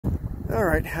All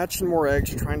right, hatching more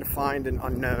eggs, trying to find an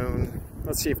unknown.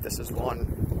 Let's see if this is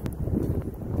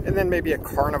one. And then maybe a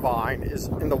Carnivine is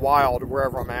in the wild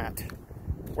wherever I'm at.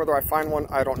 Whether I find one,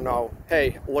 I don't know.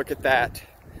 Hey, look at that.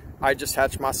 I just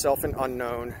hatched myself an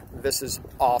unknown. This is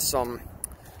awesome.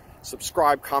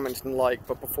 Subscribe, comment, and like.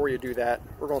 But before you do that,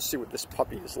 we're going to see what this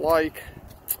puppy is like.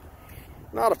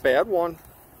 Not a bad one.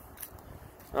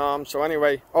 So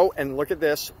anyway, oh, and look at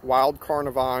this, wild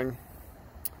Carnivine.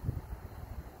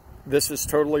 This is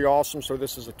totally awesome. So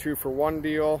this is a 2-for-1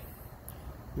 deal.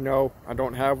 No, I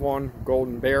don't have one.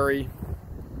 Golden Berry,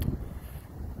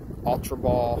 Ultra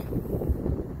Ball.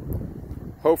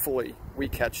 Hopefully we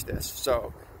catch this.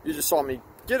 So you just saw me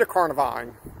get a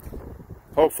Carnivine,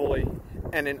 hopefully,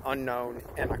 and an unknown,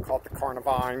 and I caught the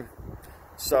Carnivine.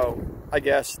 So I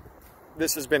guess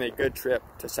this has been a good trip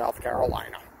to South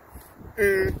Carolina.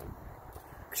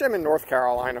 Because I'm in North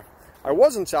Carolina. I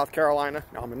was in South Carolina,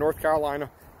 now I'm in North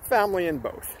Carolina. Family in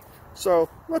both. So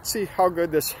let's see how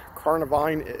good this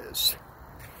Carnivine is.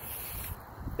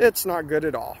 It's not good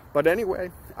at all. But anyway,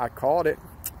 I caught it.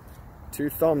 2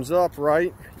 thumbs up,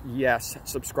 right? Yes.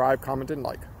 Subscribe, comment, and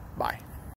like. Bye.